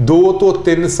 2 ਤੋਂ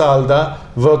 3 ਸਾਲ ਦਾ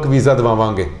ਵਰਕ ਵੀਜ਼ਾ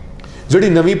ਦਿਵਾਵਾਂਗੇ। ਜਿਹੜੀ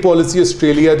ਨਵੀਂ ਪਾਲਿਸੀ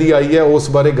ਆਸਟ੍ਰੇਲੀਆ ਦੀ ਆਈ ਹੈ ਉਸ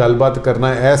ਬਾਰੇ ਗੱਲਬਾਤ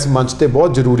ਕਰਨਾ ਇਸ ਮੰਚ ਤੇ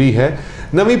ਬਹੁਤ ਜ਼ਰੂਰੀ ਹੈ।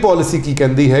 ਨਵੀਂ ਪਾਲਿਸੀ ਕੀ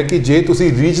ਕਹਿੰਦੀ ਹੈ ਕਿ ਜੇ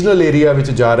ਤੁਸੀਂ ਰੀਜਨਲ ਏਰੀਆ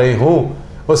ਵਿੱਚ ਜਾ ਰਹੇ ਹੋ,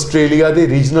 ਆਸਟ੍ਰੇਲੀਆ ਦੇ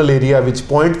ਰੀਜਨਲ ਏਰੀਆ ਵਿੱਚ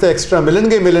ਪੁਆਇੰਟ ਤਾਂ ਐਕਸਟਰਾ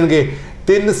ਮਿਲਣਗੇ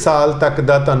 3 ਸਾਲ ਤੱਕ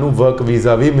ਦਾ ਤੁਹਾਨੂੰ ਵਰਕ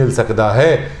ਵੀਜ਼ਾ ਵੀ ਮਿਲ ਸਕਦਾ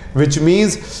ਹੈ, ਵਿਚ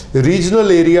ਮੀਨਸ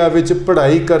ਰੀਜਨਲ ਏਰੀਆ ਵਿੱਚ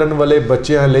ਪੜ੍ਹਾਈ ਕਰਨ ਵਾਲੇ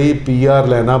ਬੱਚਿਆਂ ਲਈ PR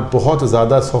ਲੈਣਾ ਬਹੁਤ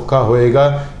ਜ਼ਿਆਦਾ ਸੌਖਾ ਹੋਏਗਾ।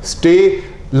 ਸਟੇ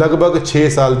ਲਗਭਗ 6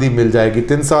 ਸਾਲ ਦੀ ਮਿਲ ਜਾਏਗੀ,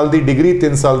 3 ਸਾਲ ਦੀ ਡਿਗਰੀ,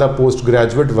 3 ਸਾਲ ਦਾ ਪੋਸਟ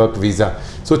ਗ੍ਰੈਜੂਏਟ ਵਰਕ ਵੀਜ਼ਾ।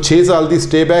 ਸੋ 6 ਸਾਲ ਦੀ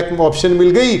ਸਟੇ ਬੈਕ ਆਪਸ਼ਨ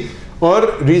ਮਿਲ ਗਈ, ਔਰ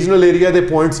ਰੀਜਨਲ ਏਰੀਆ ਦੇ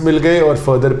ਪੁਆਇੰਟਸ ਮਿਲ ਗਏ, ਔਰ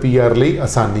ਫਰਦਰ PR ਲਈ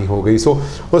ਆਸਾਨੀ ਹੋ ਗਈ। ਸੋ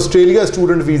ਆਸਟ੍ਰੇਲੀਆ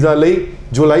ਸਟੂਡੈਂਟ ਵੀਜ਼ਾ ਲਈ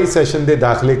ਜੁਲਾਈ ਸੈਸ਼ਨ ਦੇ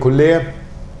ਦਾਖਲੇ ਖੁੱਲੇ ਆ,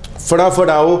 ਫਟਾਫਟ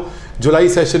ਆਓ, ਜੁਲਾਈ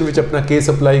ਸੈਸ਼ਨ ਵਿੱਚ ਆਪਣਾ ਕੇਸ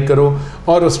ਅਪਲਾਈ ਕਰੋ,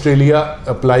 ਔਰ ਆਸਟ੍ਰੇਲੀਆ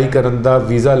ਅਪਲਾਈ ਕਰਨ ਦਾ,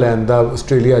 ਵੀਜ਼ਾ ਲੈਣ ਦਾ,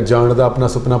 ਆਸਟ੍ਰੇਲੀਆ ਜਾਣ ਦਾ ਆਪਣਾ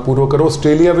ਸੁਪਨਾ ਪੂਰਾ ਕਰੋ।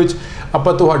 ਆਸਟ੍ਰੇਲੀਆ ਵਿੱਚ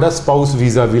ਆਪਾਂ ਤੁਹਾਡਾ ਸਪਾਊਸ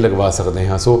ਵੀਜ਼ਾ ਵੀ ਲਗਵਾ ਸਕਦੇ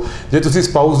ਹਾਂ। ਸੋ ਜੇ ਤੁਸੀਂ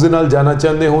ਸਪਾਊਸ ਦੇ ਨਾਲ ਜਾਣਾ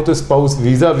ਚਾਹੁੰਦੇ ਹੋ ਤਾਂ ਸਪਾਊਸ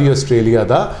ਵੀਜ਼ਾ ਵੀ ਆਸਟ੍ਰੇਲੀਆ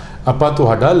ਦਾ ਆਪਾਂ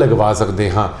ਤੁਹਾਡਾ ਲਗਵਾ ਸਕਦੇ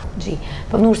ਹਾਂ। ਜੀ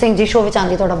ਪਵਨੂਰ ਸਿੰਘ ਜੀ, ਸ਼ੋਅ ਵਿੱਚ ਆਉਣ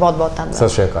ਲਈ ਤੁਹਾਡਾ ਬਹੁਤ ਬਹੁਤ ਧੰਨਵਾਦ। ਸਤਿ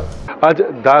ਸ਼੍ਰੀ ਅਕਾਲ। ਅੱਜ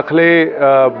ਦਾਖਲੇ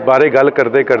ਬਾਰੇ ਗੱਲ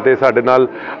ਕਰਦੇ ਸਾਡੇ ਨਾਲ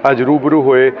ਅੱਜ ਰੂਬਰੂ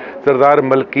ਹੋਏ ਸਰਦਾਰ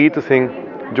ਮਲਕੀਤ ਸਿੰਘ,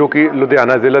 ਜੋ ਕਿ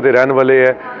ਲੁਧਿਆਣਾ ਜ਼ਿਲ੍ਹਾ ਦੇ ਰਹਿਣ ਵਾਲੇ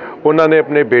ਹੈ। ਉਹਨਾਂ ਨੇ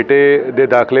ਆਪਣੇ ਬੇਟੇ ਦੇ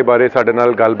ਦਾਖਲੇ ਬਾਰੇ ਸਾਡੇ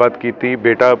ਨਾਲ ਗੱਲਬਾਤ ਕੀਤੀ।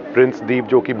 ਬੇਟਾ ਪ੍ਰਿੰਸਦੀਪ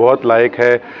ਜੋ ਕਿ ਬਹੁਤ ਲਾਇਕ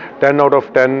ਹੈ, 10 ਆਊਟ ਆਫ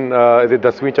 10 ਇਹਦੇ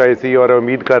 10ਵੀਂ 'ਚ ਆਏ ਸੀ, ਔਰ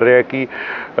ਉਮੀਦ ਕਰ ਰਿਹਾ ਕਿ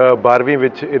 12ਵੀਂ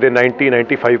ਵਿੱਚ ਇਹਦੇ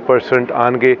 90-95%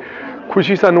 ਆਉਣਗੇ।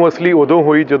 ਖੁਸ਼ੀ ਸਾਨੂੰ ਅਸਲੀ ਉਦੋਂ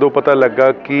ਹੋਈ ਜਦੋਂ ਪਤਾ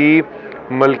ਲੱਗਾ ਕਿ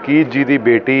ਮਲਕੀਤ ਜੀ ਦੀ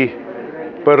ਬੇਟੀ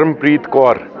ਪਰਮਪ੍ਰੀਤ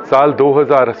ਕੌਰ ਸਾਲ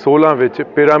 2016 ਵਿੱਚ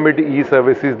ਪਿਰਾਮਿਡ ਈ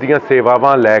ਸਰਵਿਸਿਜ਼ ਦੀਆਂ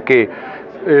ਸੇਵਾਵਾਂ ਲੈ ਕੇ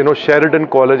ਸ਼ੈਰਡਨ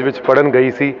ਕਾਲਜ ਵਿੱਚ ਪੜ੍ਹਨ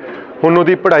ਗਈ ਸੀ। ਹੁਣ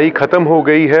ਉਹਦੀ ਪੜ੍ਹਾਈ ਖਤਮ ਹੋ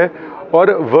ਗਈ ਹੈ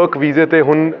ਔਰ ਵਰਕ ਵੀਜ਼ੇ ਤੇ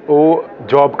ਹੁਣ ਉਹ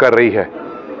ਜੌਬ ਕਰ ਰਹੀ ਹੈ।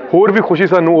 ਹੋਰ ਵੀ ਖੁਸ਼ੀ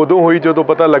ਸਾਨੂੰ ਉਦੋਂ ਹੋਈ ਜਦੋਂ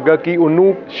ਪਤਾ ਲੱਗਾ ਕਿ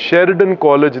ਉਹਨੂੰ ਸ਼ੈਰਡਨ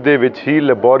ਕਾਲਜ ਦੇ ਵਿੱਚ ਹੀ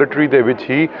ਲੈਬੋਰੇਟਰੀ ਦੇ ਵਿੱਚ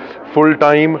ਹੀ ਫੁੱਲ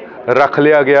ਟਾਈਮ ਰੱਖ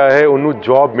ਲਿਆ ਗਿਆ ਹੈ, ਉਹਨੂੰ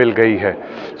ਜੌਬ ਮਿਲ ਗਈ ਹੈ।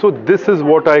 ਸੋ this is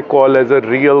what I call as a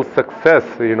real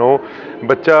success.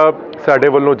 ਬੱਚਾ ਸਾਡੇ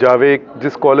ਵੱਲੋਂ ਜਾਵੇ,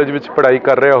 ਜਿਸ ਕਾਲਜ ਵਿੱਚ ਪੜ੍ਹਾਈ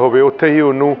ਕਰ ਰਿਹਾ ਹੋਵੇ ਉੱਥੇ ਹੀ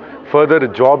ਉਹਨੂੰ ਫਰਦਰ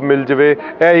ਜੌਬ ਮਿਲ ਜਾਵੇ।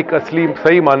 ਇਹ ਇੱਕ ਅਸਲੀ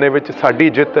ਸਹੀ ਮਾਨੇ ਵਿੱਚ ਸਾਡੀ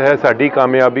ਜਿੱਤ ਹੈ, ਸਾਡੀ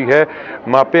ਕਾਮਯਾਬੀ ਹੈ,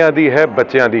 ਮਾਪਿਆਂ ਦੀ ਹੈ,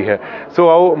 ਬੱਚਿਆਂ ਦੀ ਹੈ। ਸੋ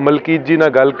ਆਓ ਮਲਕੀਤ ਜੀ ਨਾਲ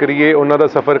ਗੱਲ ਕਰੀਏ, ਉਹਨਾਂ ਦਾ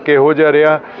ਸਫ਼ਰ ਕਿਹੋ ਜਿਹਾ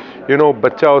ਰਿਹਾ,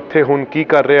 ਬੱਚਾ ਉੱਥੇ ਹੁਣ ਕੀ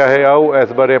ਕਰ ਰਿਹਾ ਹੈ। ਆਓ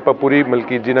ਇਸ ਬਾਰੇ ਆਪਾਂ ਪੂਰੀ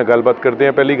ਮਲਕੀਤ ਜੀ ਨਾਲ ਗੱਲਬਾਤ ਕਰਦੇ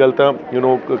ਹਾਂ। ਪਹਿਲੀ ਗੱਲ ਤਾਂ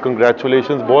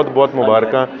ਕੰਗ੍ਰੈਚੁਲੇਸ਼ਨਸ, ਬਹੁਤ ਬਹੁਤ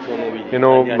ਮੁਬਾਰਕਾਂ।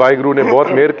 ਵਾਹਿਗੁਰੂ ਨੇ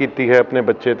ਬਹੁਤ ਮਿਹਰ ਕੀਤੀ ਹੈ ਆਪਣੇ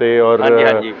ਬੱਚੇ ਤੇ ਔਰ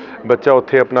ਬੱਚਾ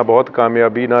ਉੱਥੇ ਆਪਣਾ ਬਹੁਤ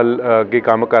ਕਾਮਯਾਬੀ ਨਾਲ ਅੱਗੇ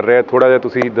ਕੰਮ ਕਰ ਰਿਹਾ। ਥੋੜਾ ਜਿਹਾ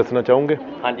ਤੁਸੀਂ ਦੱਸਣਾ ਚਾਹੋਗੇ?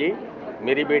 ਹਾਂਜੀ,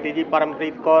 ਮੇਰੀ ਬੇਟੀ ਜੀ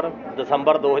ਪਰਮਪ੍ਰੀਤ ਕੌਰ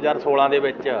ਦਸੰਬਰ 2016 ਦੇ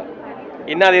ਵਿੱਚ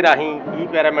ਇਹਨਾਂ ਦੇ ਰਾਹੀਂ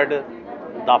ਪਿਰਾਮਿਡ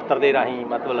ਦਫ਼ਤਰ ਦੇ ਰਾਹੀਂ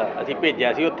ਮਤਲਬ ਅਸੀਂ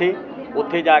ਭੇਜਿਆ ਸੀ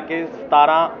ਉੱਥੇ ਜਾ ਕੇ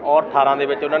 17 ਔਰ 18 ਦੇ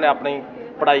ਵਿੱਚ ਉਹਨਾਂ ਨੇ ਆਪਣੀ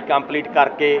ਪੜ੍ਹਾਈ ਕੰਪਲੀਟ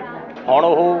ਕਰਕੇ ਹੁਣ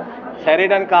ਉਹ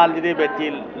ਸ਼ੈਰਡਨ ਕਾਲਜ ਦੇ ਵਿੱਚ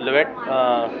ਹੀ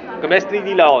ਕੈਮਿਸਟਰੀ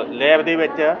ਦੀ ਲੈਬ ਦੇ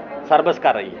ਵਿੱਚ ਸਰਵਿਸ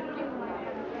ਕਰ ਰਹੀ ਹੈ।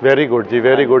 ਵੈਰੀ ਗੁੱਡ ਜੀ,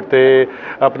 ਵੈਰੀ ਗੁੱਡ। ਤੇ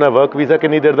ਆਪਣਾ ਵਰਕ ਵੀਜ਼ਾ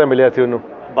ਕਿੰਨੀ ਦੇਰ ਦਾ ਮਿਲਿਆ ਸੀ ਉਹਨੂੰ?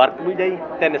 ਵਰਕ ਵੀਜ਼ਾ ਜੀ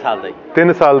 3 ਸਾਲ ਦਾ ਜੀ।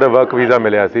 3 ਸਾਲ ਦਾ ਵਰਕ ਵੀਜ਼ਾ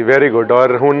ਮਿਲਿਆ ਸੀ। Very good.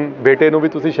 ਔਰ ਹੁਣ ਬੇਟੇ ਨੂੰ ਵੀ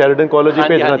ਤੁਸੀਂ ਸ਼ੈਰਡਨ ਕਾਲਜ ਹੀ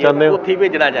ਭੇਜਣਾ ਚਾਹੁੰਦੇ ਹੋ? ਉੱਥੇ ਹੀ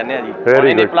ਭੇਜਣਾ ਚਾਹੁੰਦੇ ਆ ਜੀ।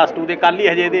 Very good. +2 ਦੇ ਕੱਲ ਹੀ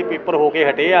ਹਜੇ ਇਹਦੇ ਪੇਪਰ ਹੋ ਕੇ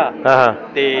ਹਟੇ ਆ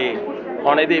ਤੇ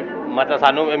ਹੁਣ ਇਹਦੇ ਮਤਲਬ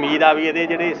ਸਾਨੂੰ ਉਮੀਦ ਆ ਵੀ ਇਹਦੇ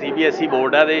ਜਿਹੜੇ CBSE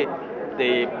ਬੋਰਡ ਆ ਦੇ ਤੇ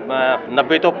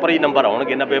 90 ਤੋਂ ਉੱਪਰ ਹੀ ਨੰਬਰ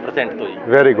ਆਉਣਗੇ, 90% ਤੋਂ ਜੀ।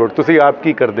 Very good. ਤੁਸੀਂ ਆਪ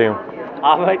ਕੀ ਕਰਦੇ ਹੋ?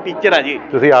 ਮੈਂ ਟੀਚਰ ਆ ਜੀ।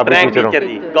 ਤੁਸੀਂ ਆਪ ਟੀਚਰ ਹੋ?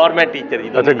 ਜੀ, ਗਵਰਨਮੈਂਟ ਟੀਚਰ ਜੀ।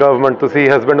 ਅੱਛਾ, ਗਵਰਨਮੈਂਟ। ਤੁਸੀਂ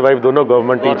ਹਸਬੈਂਡ ਵਾਈਫ ਦੋਨੋਂ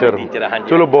ਗਵਰਨਮੈਂਟ ਟੀਚਰ ਹੋ?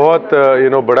 ਚਲੋ, ਬਹੁਤ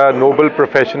ਬੜਾ ਨੋਬਲ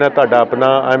ਪ੍ਰੋਫੈਸ਼ਨ ਹੈ ਤੁਹਾਡਾ ਆਪਣਾ।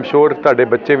 ਆਈ ਐਮ ਸ਼ੋਰ ਤੁਹਾਡੇ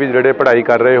ਬੱਚੇ ਵੀ ਜਿਹੜੇ ਪੜ੍ਹਾਈ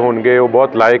ਕਰ ਰਹੇ ਹੋਣਗੇ ਉਹ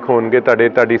ਬਹੁਤ ਲਾਇਕ ਹੋਣਗੇ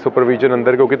ਤੁਹਾਡੀ ਸੁਪਰਵਿਜ਼ਨ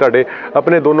ਅੰਦਰ, ਕਿਉਂਕਿ ਤੁਹਾਡੇ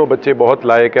ਆਪਣੇ ਦੋਨੋਂ ਬੱਚੇ ਬਹੁਤ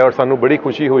ਲਾਇਕ ਹੈ। ਔਰ ਸਾਨੂੰ ਬੜੀ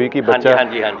ਖੁਸ਼ੀ ਹੋਈ ਕਿ ਬੱਚਾ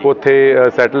ਉੱਥੇ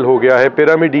ਸੈਟਲ ਹੋ ਗਿਆ ਹੈ।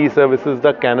 ਪਿਰਾਮਿਡ ਈ ਸਰਵਿਸਿਜ਼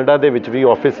ਦਾ ਕੈਨੇਡਾ ਦੇ ਵਿੱਚ ਵੀ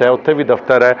ਆਫਿਸ ਹੈ, ਉੱਥੇ ਵੀ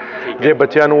ਦਫ਼ਤਰ ਹੈ। ਜੇ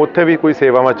ਬੱਚਿਆਂ ਨੂੰ ਉੱਥੇ ਵੀ ਕੋਈ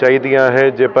ਸੇਵਾਵਾਂ ਚਾਹੀਦੀਆਂ ਹੈ,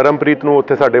 ਜੇ ਪਰਮਪ੍ਰੀਤ ਨੂੰ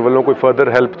ਉੱਥੇ ਸਾਡੇ ਵੱਲੋਂ ਕੋਈ ਫਰਦਰ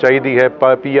ਹੈਲਪ ਚਾਹੀਦੀ ਹੈ,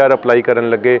 PR ਅਪਲਾਈ ਕਰਨ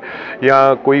ਲੱਗੇ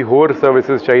ਜਾਂ ਕੋਈ ਹੋਰ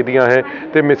ਸਰਵਿਸਿਜ਼ ਚਾਹੀਦੀਆਂ ਹੈ,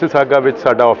 ਤੇ ਮਿਸਿਸਾਗਾ ਵਿੱਚ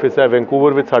ਸਾਡਾ ਆਫਿਸ ਹੈ,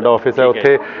 ਵੈਂਕੂਵਰ ਵਿੱਚ ਸਾਡਾ ਆਫਿਸ ਹੈ,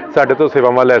 ਉੱਥੇ ਸਾਡੇ ਤੋਂ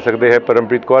ਸੇਵਾਵਾਂ ਲੈ ਸਕਦੇ ਹੈ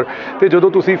ਪਰਮਪ੍ਰੀਤ ਕੌਰ। ਤੇ ਜਦੋਂ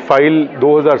ਤੁਸੀਂ ਫਾਈਲ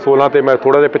 2016 ਤੇ ਮੈਂ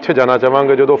ਥੋੜਾ ਜਿਹਾ ਪਿੱਛੇ ਜਾਣਾ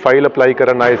ਚਾਹਾਂਗਾ, ਜਦੋਂ ਫਾਈਲ ਅਪਲਾਈ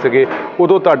ਕਰਨ ਆਏ ਸੀਗੇ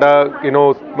ਉਦੋਂ ਤੁਹਾਡਾ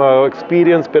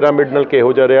ਐਕਸਪੀਰੀਅੰਸ ਪਿਰਾਮਿਡ ਨਾਲ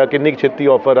ਕਿਹੋ ਜਿਹਾ ਰਿਹਾ? ਕਿੰਨੀ ਛੇਤੀ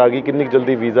ਆਫਰ ਆ ਗਈ, ਕਿੰਨੀ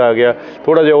ਜਲਦੀ ਵੀਜ਼ਾ ਆ ਗਿਆ?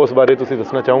 ਥੋੜਾ ਜਿਹਾ ਉਸ ਬਾਰੇ ਤੁਸੀਂ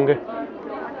ਦੱਸਣਾ ਚਾਹੋਗੇ?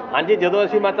 ਹਾਂਜੀ, ਜਦੋਂ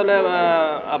ਅਸੀਂ ਮਤਲਬ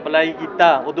ਅਪਲਾਈ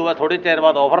ਕੀਤਾ ਉਦੋਂ ਬਾਅਦ ਥੋੜੇ ਚਿਰ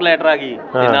ਬਾਅਦ ਆਫਰ ਲੈਟਰ ਆ ਗਈ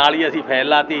ਤੇ ਨਾਲ ਹੀ ਅਸੀਂ ਫਾਈਲ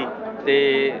ਲਾਤੀ ਤੇ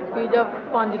ਵੀਜ਼ਾ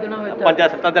 5 ਦਿਨਾਂ ਵਿੱਚ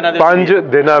 5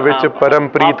 ਦਿਨਾਂ ਵਿੱਚ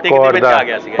ਪਰਮਪ੍ਰੀਤ ਕੌਰ ਦਾ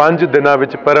 5 ਦਿਨਾਂ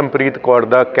ਵਿੱਚ ਪਰਮਪ੍ਰੀਤ ਕੌਰ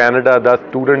ਦਾ ਕੈਨੇਡਾ ਦਾ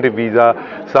ਸਟੂਡੈਂਟ ਵੀਜ਼ਾ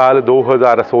ਸਾਲ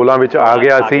 2016 ਵਿੱਚ ਆ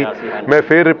ਗਿਆ ਸੀ। ਮੈਂ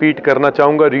ਫਿਰ ਰਿਪੀਟ ਕਰਨਾ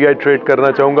ਚਾਹੂੰਗਾ, ਰੀਆਈਟਰੇਟ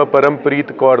ਕਰਨਾ ਚਾਹੂੰਗਾ,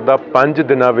 ਪਰਮਪ੍ਰੀਤ ਕੌਰ ਦਾ 5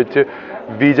 ਦਿਨਾਂ ਵਿੱਚ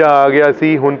ਵੀਜ਼ਾ ਆ ਗਿਆ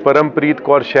ਸੀ। ਹੁਣ ਪਰਮਪ੍ਰੀਤ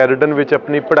ਕੌਰ ਸ਼ੈਰਡਨ ਵਿੱਚ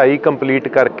ਆਪਣੀ ਪੜ੍ਹਾਈ ਕੰਪਲੀਟ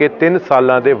ਕਰਕੇ 3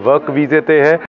 ਸਾਲਾਂ ਦੇ ਵਰਕ ਵੀਜ਼ੇ ਤੇ ਹੈ।